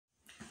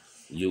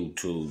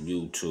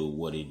YouTube,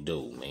 what it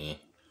do, man?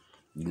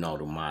 You know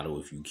the motto,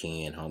 if you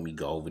can, homie,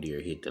 go over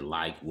there, hit the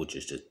like, which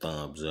is the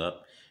thumbs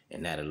up,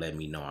 and that'll let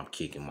me know I'm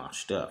kicking my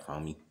stuff,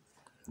 homie.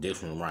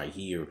 This one right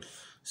here,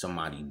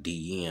 somebody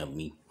DM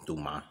me through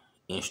my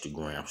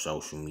Instagram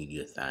social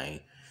media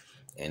thing,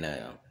 and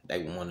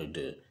they wanted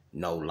to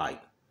know,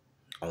 like,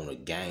 on a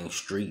gang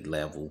street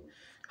level,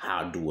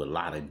 how do a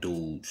lot of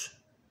dudes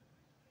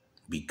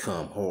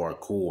become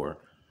hardcore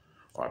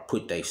or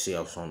put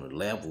themselves on the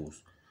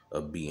levels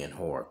of being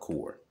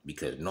hardcore,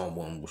 because no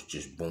one was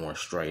just born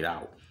straight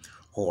out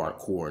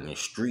hardcore in the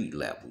street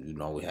level. You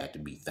know, it had to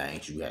be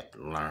things you had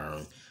to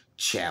learn,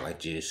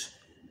 challenges,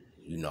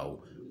 you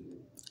know,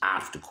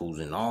 obstacles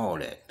and all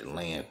that to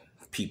land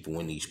people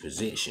in these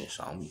positions,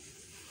 homie.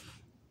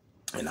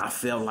 And I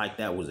felt like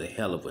that was a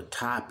hell of a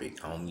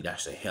topic, homie.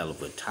 That's a hell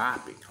of a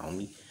topic,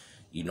 homie.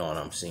 You know what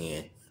I'm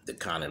saying? To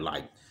kind of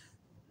like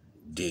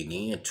dig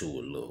into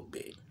a little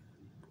bit.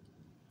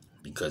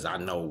 Because I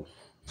know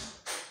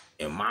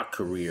in my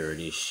career,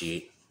 this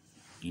shit,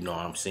 you know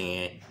what I'm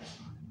saying,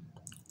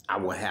 I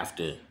would have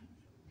to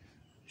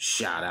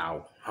shout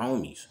out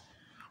homies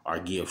or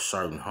give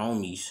certain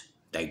homies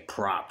they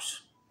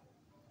props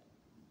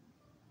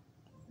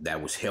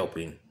that was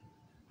helping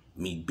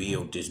me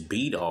build this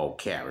B-Dog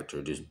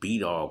character, this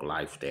B-Dog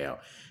lifestyle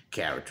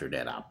character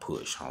that I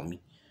push, homie,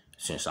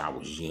 since I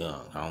was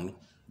young, homie.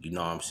 You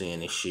know what I'm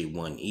saying? This shit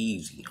wasn't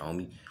easy,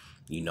 homie.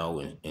 You know,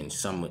 and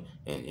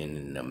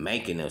in the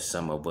making of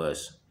some of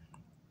us,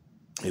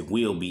 it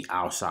will be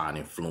outside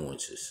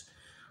influences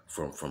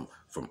from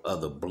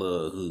other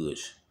blood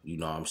hoods. You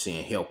know what I'm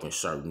saying? Helping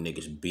certain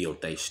niggas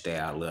build their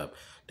style up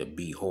to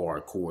be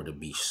hardcore, to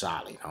be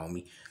solid,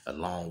 homie.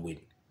 Along with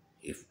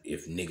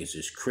if niggas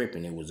is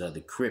cripping, it was other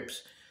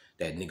crips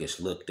that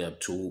niggas looked up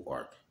to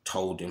or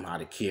told them how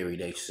to carry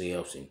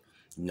themselves and,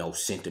 you know,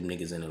 sent them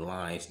niggas in the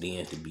lines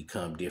then to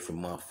become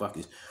different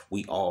motherfuckers.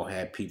 We all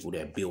had people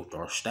that built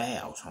our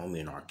styles,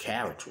 homie, and our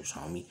characters,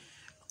 homie.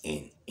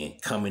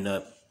 And coming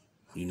up,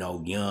 you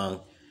know,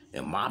 young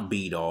in my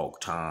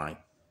B-Dog time,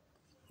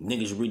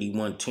 niggas really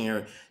wasn't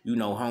tearing, you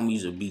know,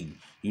 homies would be,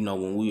 you know,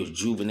 when we was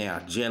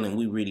juvenile gelling,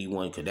 we really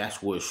wasn't, because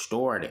that's where it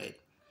started at.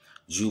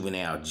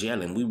 Juvenile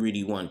gelling, we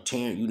really wasn't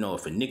tearing, you know,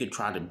 if a nigga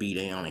tried to be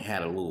down and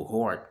had a little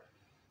heart,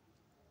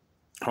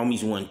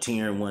 homies wasn't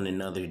tearing one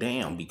another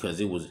down, because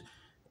it was,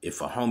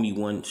 if a homie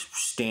wasn't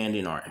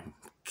standing or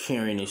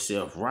carrying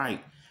himself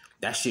right,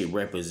 that shit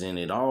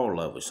represented all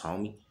of us,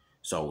 homie.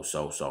 So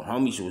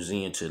homies was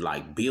into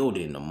like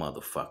building the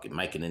motherfucker,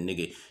 making a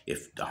nigga,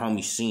 if the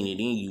homie seen it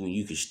in you and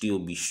you could still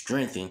be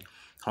strengthened,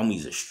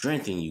 homies are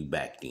strengthening you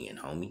back then,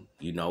 homie.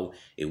 You know,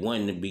 it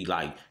wasn't to be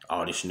like,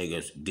 oh, this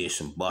nigga's did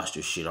some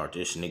buster shit, or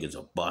this nigga's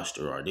a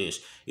buster, or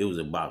this. It was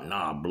about,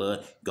 nah,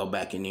 blood, go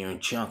back in there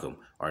and chunk them.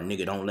 Or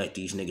nigga, don't let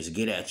these niggas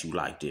get at you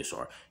like this.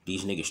 Or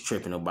these niggas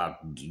tripping about,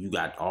 you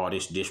got all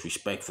this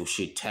disrespectful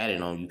shit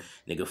tatted on you.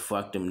 Nigga,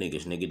 fuck them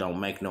niggas. Nigga, don't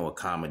make no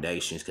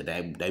accommodations,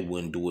 because they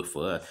wouldn't do it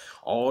for us.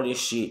 All this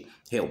shit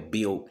helped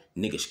build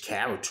niggas'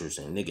 characters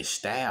and niggas'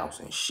 styles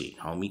and shit,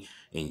 homie.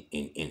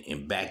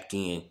 And back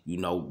then, you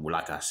know,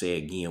 like I said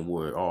again,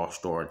 where it all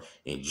started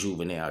in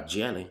juvenile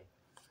gelling,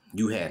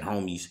 you had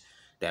homies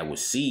that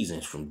was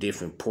seasons from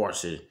different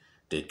parts of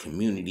the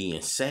community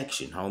and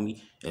section,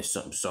 homie. And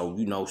so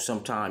you know,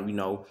 sometimes, you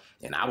know,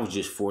 and I was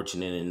just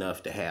fortunate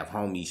enough to have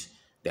homies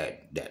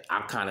that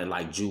I kind of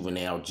like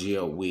juvenile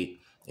jail with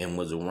and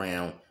was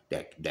around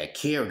that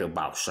cared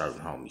about certain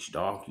homies,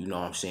 dog. You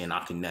know what I'm saying?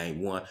 I can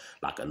name one,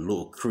 like a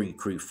little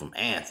Creek from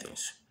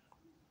Athens.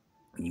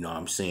 You know what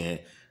I'm saying?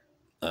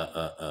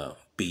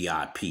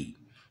 BIP.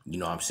 You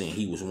know what I'm saying?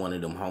 He was one of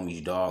them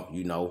homies, dog.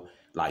 You know,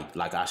 like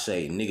I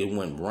say, niggas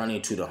wouldn't run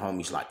into the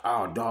homies like,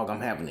 oh, dog,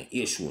 I'm having an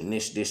issue and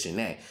this and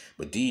that.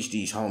 But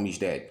these homies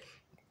that,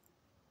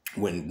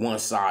 when one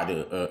side,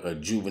 a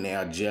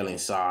juvenile jailing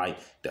side,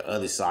 the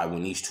other side,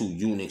 when these two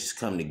units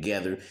come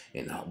together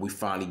and we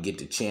finally get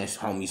the chance,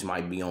 homies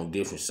might be on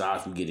different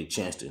sides, we get a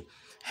chance to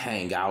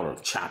hang out or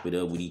chop it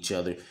up with each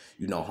other.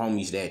 You know,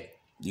 homies that,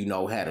 you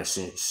know, had a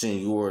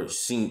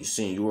seniority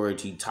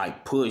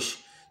type push,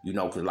 you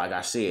know, because like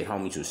I said,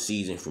 homies were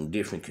seasoned from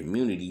different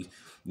communities,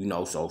 you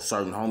know, so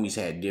certain homies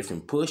had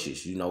different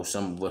pushes. You know,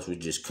 some of us was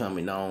just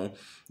coming on,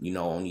 you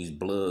know, on these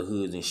blood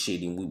hoods and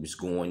shit, and we was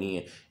going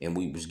in and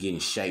we was getting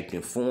shaped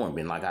and formed.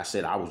 And like I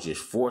said, I was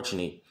just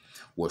fortunate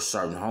where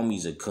certain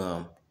homies would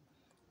come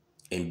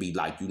and be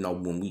like, you know,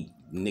 when we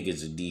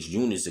niggas, these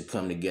units that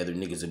come together,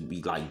 niggas would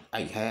be like,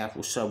 hey, Half,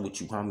 what's up with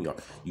you, homie? Or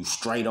you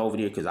straight over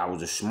there? Because I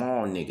was a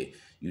small nigga,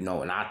 you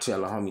know, and I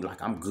tell a homie,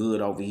 like, I'm good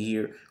over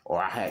here.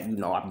 Or I had, you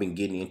know, I've been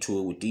getting into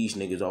it with these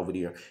niggas over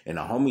there. And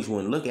the homies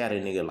wouldn't look at a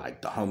nigga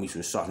like the homies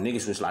was soft.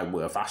 Niggas was like,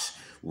 well,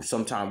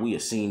 sometimes we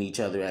have seen each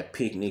other at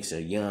picnics or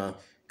young,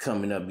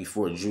 coming up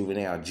before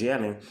juvenile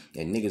jailing,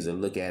 and niggas will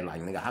look at it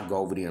like, nigga, I go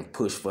over there and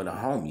push for the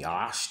homie. Or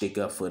I stick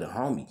up for the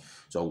homie.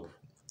 So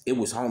it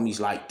was homies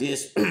like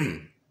this,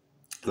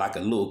 like a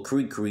little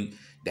Creek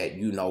that,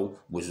 you know,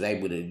 was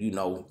able to, you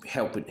know,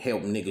 help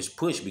niggas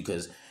push,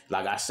 because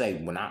like I say,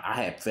 when I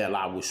had fell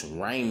out with some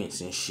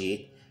Raymonds and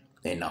shit,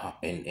 And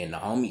the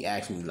homie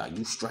asked me, like,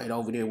 you straight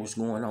over there, what's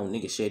going on?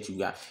 Nigga said you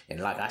got, and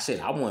like I said,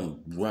 I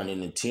wasn't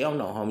running to tell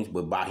no homies,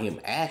 but by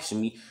him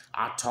asking me,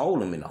 I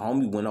told him, and the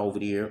homie went over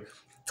there,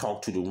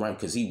 talked to the rank,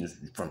 because he was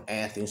from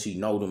Athens. He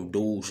know them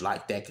dudes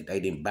like that, because they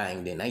didn't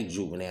bang then they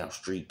juvenile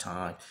street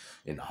time.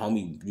 And the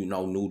homie,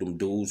 knew them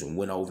dudes and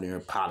went over there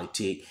and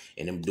politic,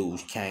 and them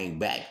dudes came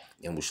back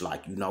and was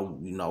like, you know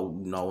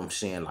what I'm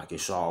saying? Like,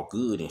 it's all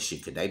good and shit,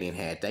 because they didn't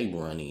have they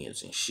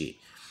run-ins and shit.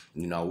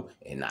 And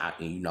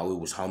it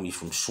was homies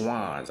from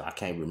Swans. I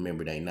can't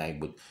remember their name,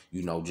 but,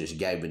 just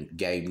gave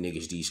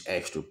niggas these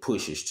extra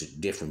pushes to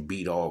different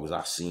B-dogs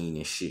I seen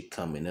and shit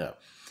coming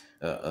up.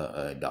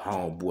 The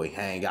homeboy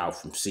Hangout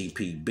from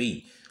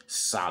CPB,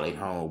 solid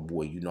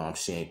homeboy, you know what I'm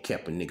saying,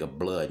 kept a nigga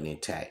blood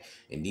intact.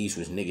 And these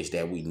was niggas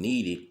that we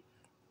needed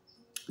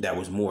that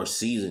was more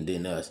seasoned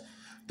than us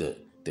to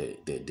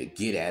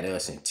get at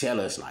us and tell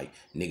us, like,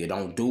 nigga,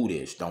 don't do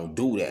this, don't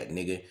do that,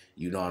 nigga.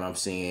 You know what I'm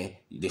saying?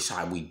 This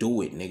how we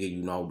do it,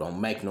 nigga. Don't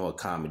make no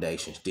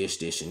accommodations.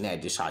 This, and that.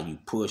 This how you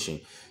push.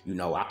 And,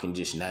 I can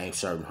just name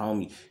certain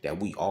homies that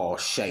we all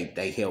shaped.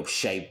 They helped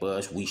shape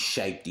us. We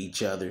shaped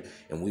each other.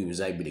 And we was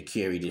able to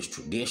carry this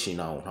tradition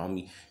on,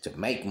 homie, to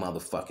make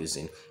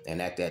motherfuckers.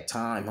 And at that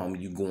time,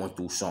 homie, you going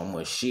through so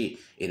much shit,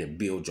 it'll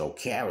build your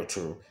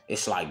character.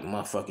 It's like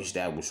motherfuckers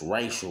that was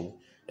racial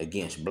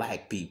against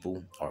black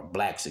people, or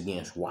blacks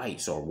against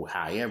whites, or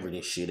however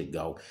this shit'll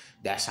go.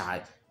 That's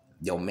how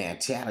your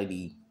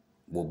mentality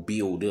will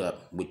build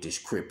up with this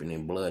Crippin'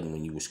 and Blood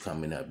when you was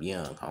coming up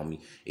young,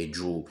 homie. It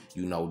drew,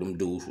 them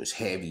dudes was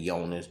heavy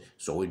on us,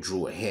 so it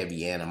drew a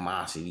heavy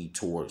animosity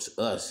towards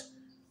us,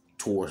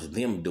 towards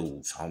them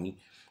dudes, homie.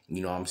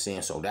 You know what I'm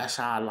saying? So that's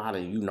how a lot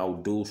of,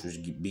 dudes was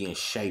being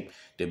shaped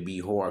to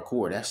be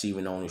hardcore. That's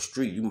even on the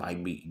street. You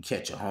might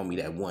catch a homie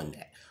that wasn't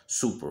that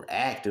super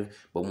active,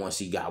 but once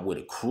he got with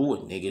a crew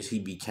of niggas, he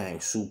became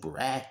super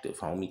active,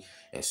 homie.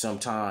 And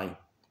sometimes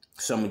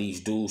some of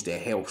these dudes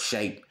that helped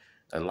shape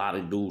a lot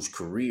of dudes'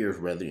 careers,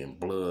 whether in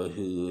Blood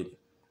Hood,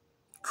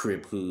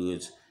 Crip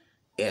Hoods,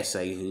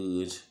 SA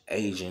Hoods,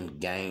 Asian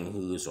gang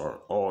hoods,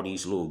 or all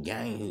these little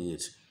gang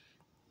hoods,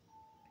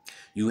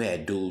 you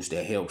had dudes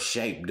that helped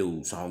shape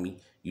dudes, homie.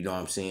 You know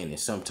what I'm saying? And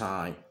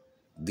sometimes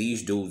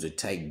these dudes would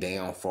take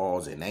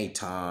downfalls in their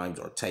times,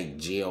 or take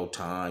jail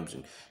times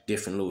and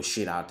different little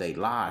shit out their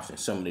lives. And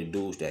some of the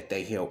dudes that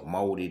they helped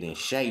molded and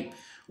shape,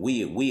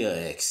 we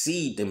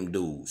exceed them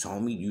dudes,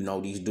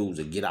 homie. These dudes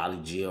will get out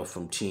of jail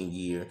from 10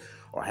 years,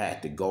 or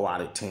had to go out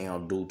of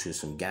town due to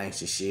some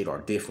gangster shit or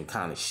different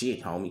kind of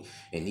shit, homie.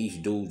 And these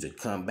dudes that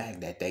come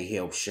back that they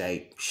help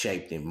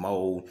shaped and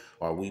mold,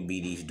 or we be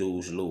these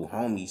dudes' little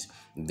homies,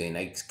 and then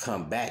they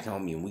come back,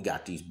 homie, and we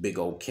got these big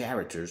old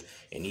characters,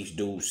 and these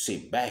dudes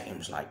sit back and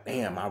it's like,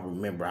 damn, I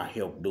remember I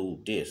helped do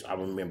this. I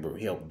remember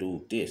helped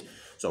do this.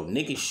 So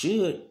niggas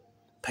should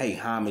pay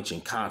homage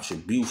and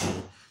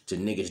contribution to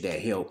niggas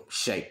that help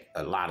shape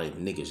a lot of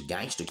niggas'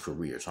 gangster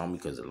careers, homie,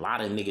 because a lot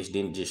of niggas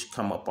didn't just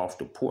come up off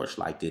the porch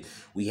like this.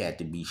 We had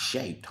to be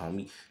shaped,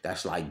 homie.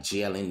 That's like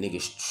jailing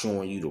niggas,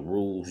 showing you the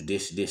rules,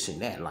 this,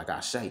 and that, like I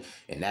say.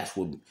 And that's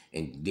what,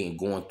 and then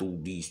going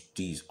through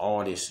these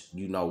artists,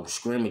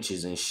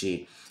 scrimmages and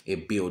shit,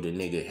 it build a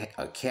nigga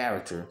a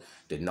character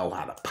that know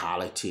how to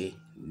politic,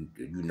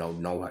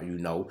 know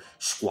how,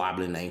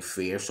 squabbling ain't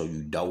fair, so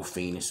you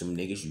fiending some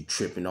niggas, you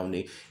tripping on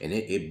it, and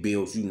it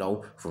builds,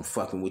 from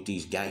fucking with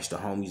these gangster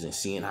homies and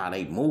seeing how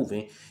they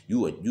moving,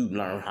 you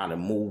learn how to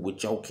move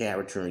with your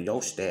character and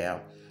your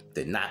style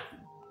that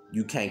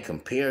you can't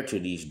compare to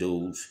these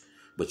dudes,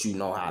 but you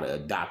know how to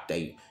adopt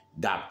they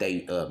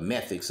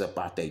methods up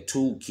out their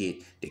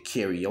toolkit to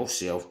carry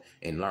yourself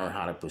and learn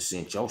how to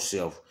present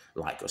yourself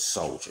like a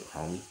soldier,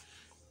 homie.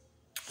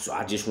 So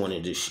I just want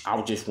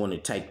to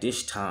take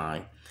this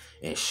time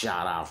and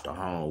shout out the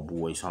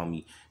homeboys,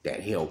 homie, that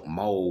help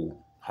mold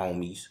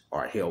homies,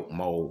 or help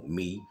mold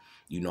me.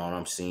 You know what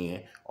I'm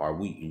saying? Or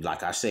we,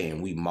 like I say,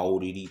 and we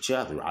molded each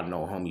other. I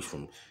know homies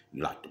from,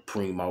 like the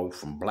Primo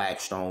from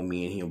Blackstone,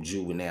 me and him,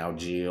 juvenile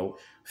jail,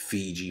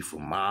 Fiji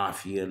from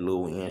Mafia,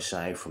 Lil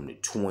Insane from the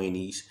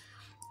 20s,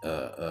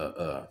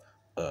 the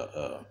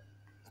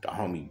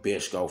homie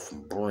Bisco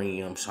from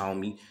Brims,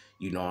 homie.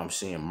 You know what I'm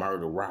saying?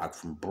 Murder Rock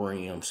from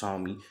Brims,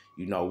 homie.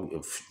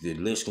 If the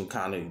list can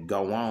kind of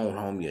go on,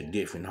 homie, of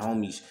different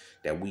homies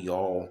that we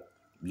all,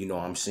 you know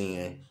what I'm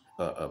saying,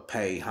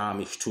 pay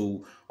homage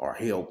to, or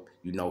help,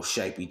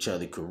 shape each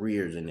other's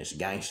careers in this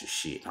gangster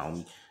shit,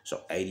 homie.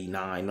 So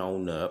 89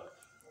 on up,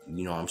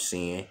 you know what I'm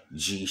saying,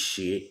 G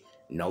shit,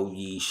 no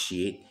ye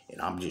shit, and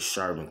I'm just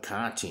serving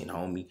content,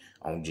 homie,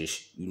 on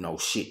just,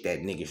 shit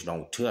that niggas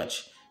don't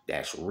touch.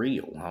 That's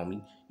real,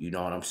 homie. You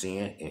know what I'm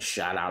saying? And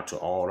shout out to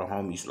all the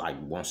homies, like,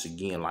 once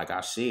again, like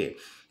I said,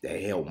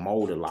 that helped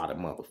mold a lot of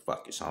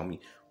motherfuckers, homie.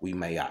 We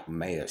may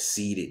have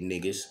seeded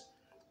niggas,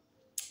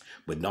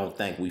 but don't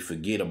think we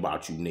forget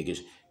about you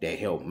niggas that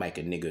helped make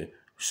a nigga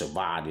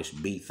survive this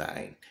B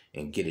thing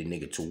and get a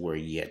nigga to where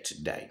he at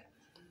today.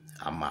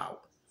 I'm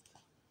out.